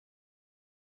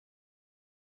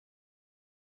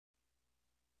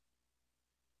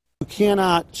You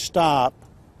cannot stop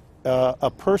a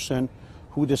person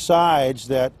who decides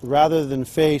that rather than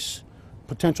face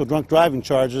potential drunk driving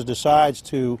charges, decides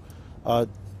to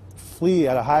flee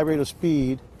at a high rate of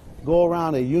speed, go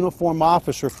around a uniformed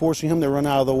officer forcing him to run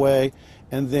out of the way,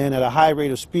 and then at a high rate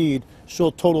of speed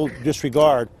show total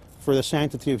disregard for the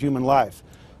sanctity of human life.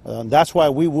 That's why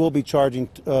we will be charging,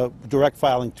 direct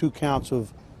filing 2 counts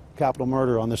of capital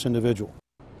murder on this individual.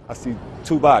 I see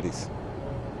 2 bodies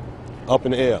up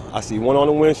in the air. I see one on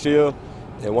the windshield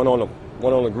and one on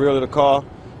the grill of the car.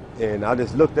 And I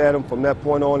just looked at him from that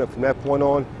point on, and from that point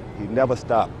on, he never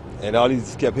stopped. And all he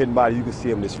just kept hitting bodies. You could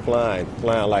see him just flying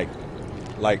like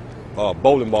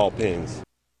bowling ball pins.